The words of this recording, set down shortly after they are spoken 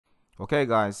Okay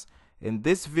guys, in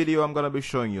this video I'm going to be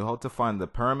showing you how to find the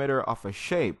perimeter of a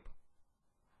shape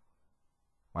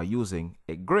by using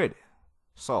a grid.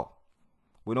 So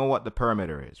we know what the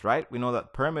perimeter is, right? We know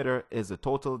that perimeter is the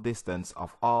total distance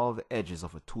of all the edges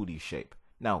of a 2D shape.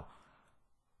 Now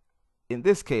in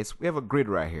this case we have a grid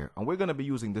right here, and we're going to be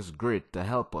using this grid to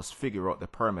help us figure out the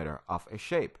perimeter of a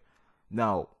shape.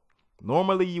 Now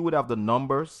normally you would have the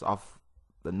numbers of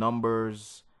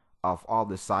all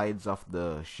the sides of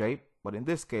the shape, but in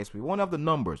this case we won't have the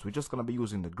numbers. We're just going to be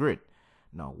using the grid.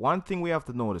 Now one thing we have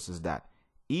to notice is that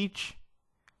each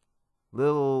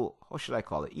little,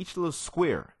 each little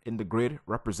square in the grid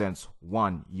represents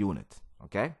 1 unit.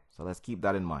 Okay, so let's keep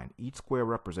that in mind. Each square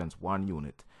represents 1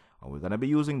 unit, and we're going to be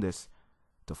using this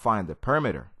to find the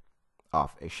perimeter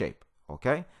of a shape.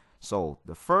 Okay, so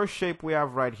the first shape we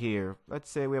have right here, let's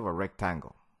say we have a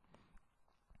rectangle,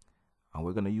 and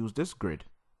we're going to use this grid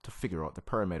to figure out the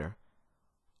perimeter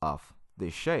of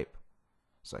this shape.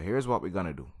 So here's what we're going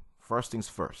to do. First things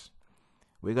first,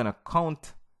 we're going to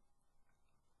count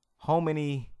how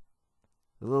many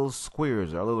little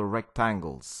squares or little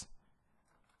rectangles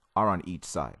are on each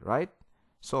side, right?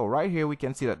 So right here we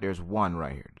can see that there's 1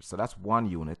 right here. So that's 1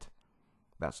 unit.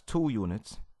 That's 2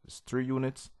 units. That's 3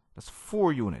 units. That's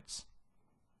 4 units.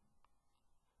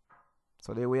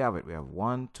 So there we have it. We have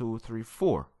 1, 2, 3,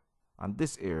 4 on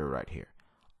this area right here.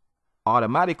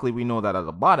 Automatically we know that at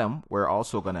the bottom we're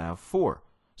also going to have 4.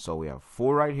 So we have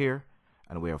 4 right here,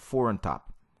 and we have 4 on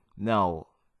top. Now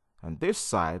on this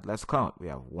side, let's count. We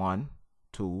have 1,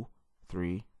 2,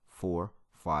 3, 4,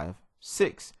 5,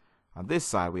 6. On this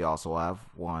side we also have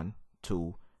 1,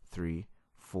 2, 3,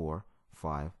 4,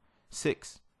 5,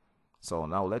 6. So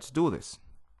now let's do this.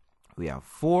 We have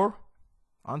 4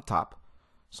 on top,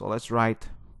 so let's write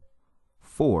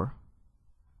 4.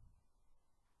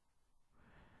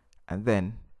 And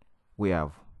then we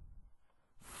have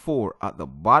 4 at the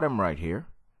bottom right here.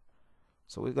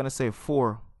 So we're going to say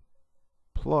 4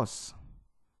 plus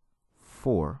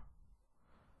 4.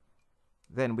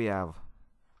 Then we have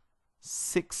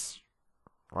 6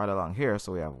 right along here.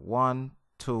 So we have 1,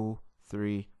 2,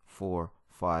 3, 4,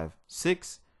 5,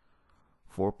 6.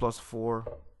 4 plus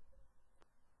 4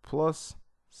 plus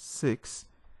 6.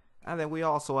 And then we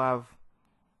also have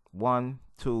 1,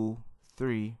 2,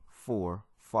 3, 4,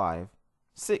 5,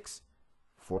 6.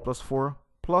 4 plus 4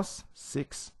 plus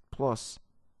 6 plus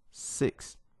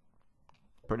 6.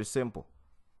 Pretty simple.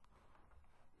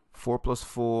 4 plus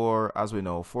 4, as we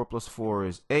know, 4 plus 4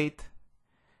 is 8,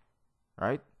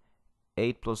 right?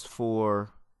 8 plus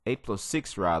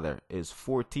 6 rather is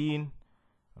 14,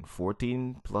 and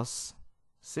 14 plus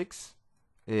 6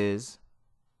 is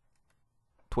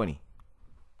 20.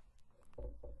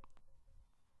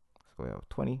 So we have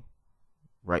 20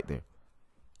 right there.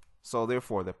 So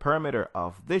therefore the perimeter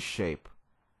of this shape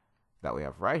that we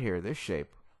have right here, this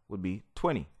shape, would be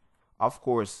 20. Of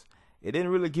course, it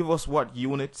didn't really give us what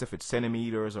units, if it's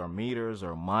centimeters or meters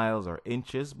or miles or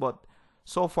inches, but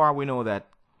so far we know that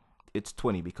it's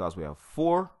 20 because we have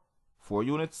 4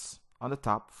 units on the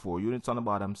top, 4 units on the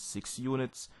bottom, 6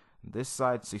 units on this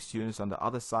side, 6 units on the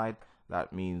other side.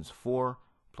 That means 4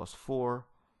 plus 4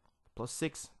 plus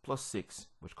 6 plus 6,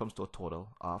 which comes to a total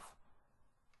of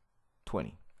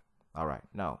 20. All right,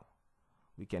 now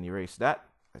we can erase that.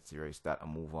 Let's erase that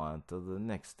and move on to the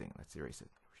next thing. Let's erase it.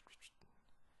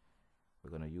 We're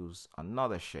going to use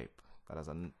another shape that has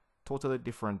a totally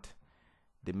different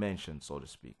dimension, so to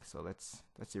speak. So let's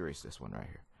erase this one right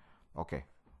here. Okay,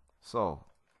 so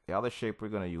the other shape we're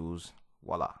going to use,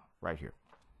 voila, right here.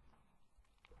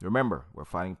 Remember, we're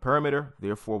finding perimeter,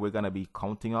 therefore we're going to be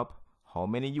counting up how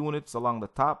many units along the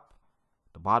top,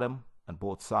 the bottom, and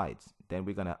both sides. Then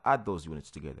we're going to add those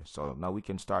units together. So now we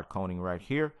can start counting right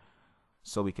here.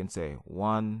 So we can say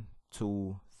 1,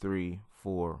 2, 3,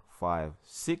 4, 5,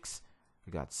 6.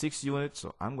 We got 6 units,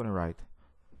 so I'm going to write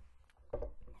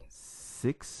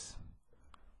 6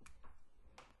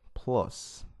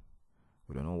 plus,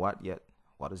 we don't know what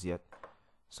is yet.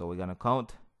 So we're going to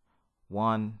count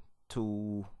 1,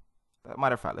 2,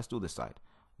 matter of fact, let's do this side.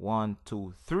 1,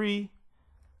 2, 3.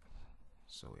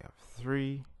 So we have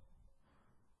 3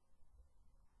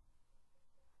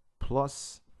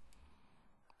 plus,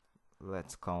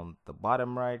 let's count the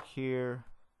bottom right here.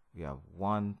 We have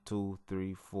 1, 2,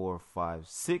 3, 4, 5,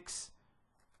 6.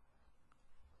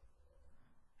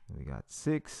 We got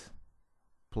 6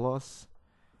 plus,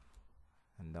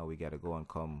 and now we got to go and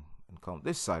come and count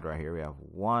this side right here. We have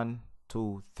 1,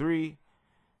 2, 3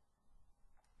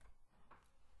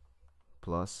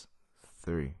 plus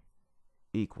 3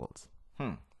 equals.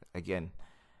 Again,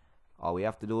 all we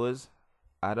have to do is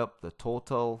add up the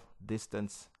total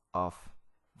distance of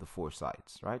the 4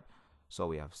 sides, right? So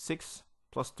we have 6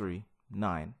 plus 3,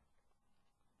 9.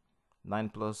 9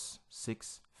 plus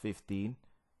 6, 15.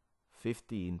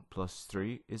 15 plus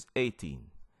 3 is 18.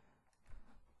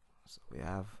 So we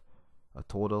have a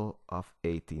total of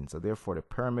 18. So therefore the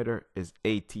perimeter is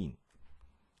 18.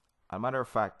 As a matter of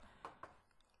fact,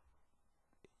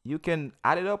 you can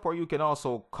add it up or you can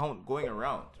also count going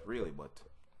around, really, but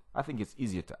I think it's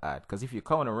easier to add, because if you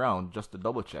count around just to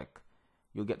double check,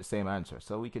 you'll get the same answer.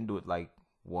 So we can do it like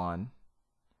 1,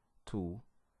 2,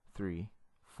 3,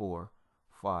 4,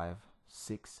 5,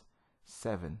 6,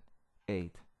 7,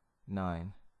 8,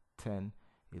 9, 10,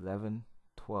 11,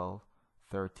 12,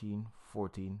 13,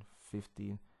 14,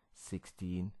 15,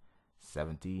 16,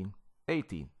 17,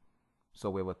 18. So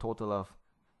we have a total of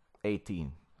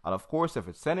 18. And of course, if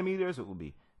it's centimeters, it will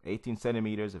be 18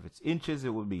 centimeters. If it's inches, it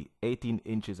will be 18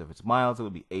 inches. If it's miles, it will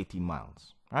be 18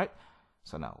 miles. Right?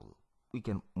 So now we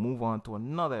can move on to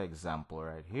another example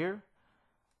right here.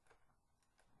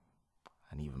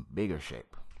 An even bigger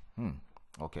shape.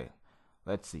 Okay,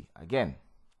 let's see. Again,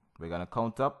 we're going to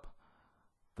count up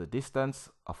the distance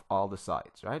of all the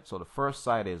sides, right? So the first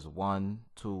side is 1,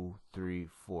 2, 3,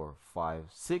 4, 5,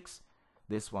 6.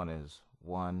 This one is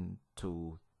 1,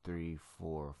 2, 3,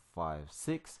 4, 5,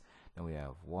 6. Then we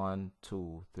have 1,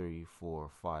 2, 3, 4,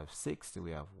 5, 6. Then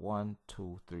we have 1,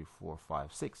 2, 3, 4,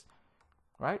 5, 6.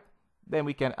 Right? Then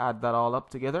we can add that all up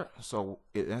together. So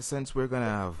in essence, we're going to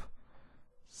have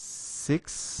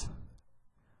 6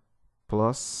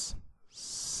 plus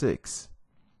 6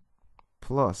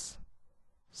 plus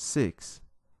 6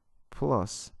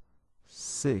 plus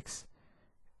 6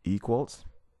 equals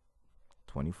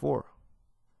 24.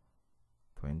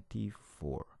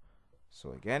 24.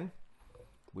 So again,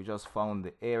 we just found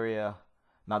the area,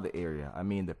 not the area, I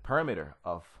mean the perimeter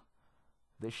of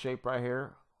this shape right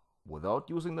here without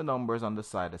using the numbers on the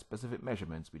side, the specific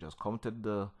measurements. We just counted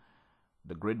the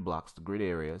grid blocks, the grid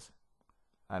areas,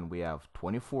 and we have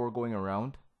 24 going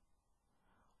around,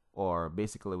 or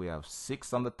basically we have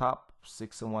 6 on the top,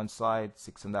 6 on one side,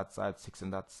 6 on that side, 6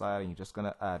 on that side, and you're just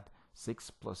going to add 6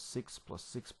 plus 6 plus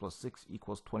 6 plus 6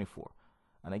 equals 24.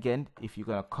 And again, if you're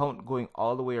going to count going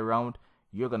all the way around,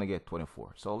 you're going to get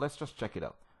 24. So let's just check it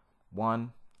out.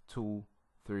 1, 2,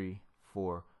 3,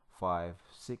 4, 5,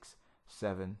 6,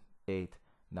 7, 8,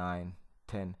 9,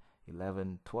 10,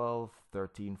 11, 12,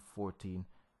 13, 14,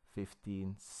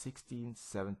 15, 16,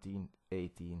 17,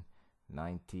 18,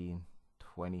 19,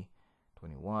 20,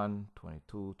 21,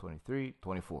 22, 23,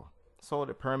 24. So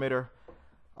the perimeter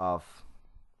of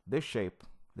this shape,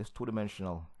 this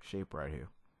two-dimensional shape right here,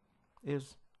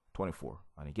 is 24.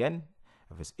 And again,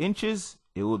 if it's inches,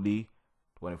 it will be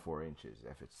 24 inches.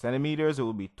 If it's centimeters, it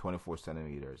will be 24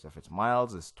 centimeters. If it's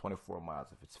miles, it's 24 miles.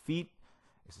 If it's feet,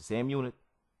 it's the same unit.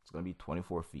 It's going to be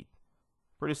 24 feet.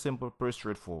 Pretty simple, pretty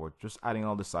straightforward. Just adding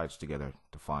all the sides together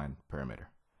to find perimeter.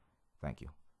 Thank you.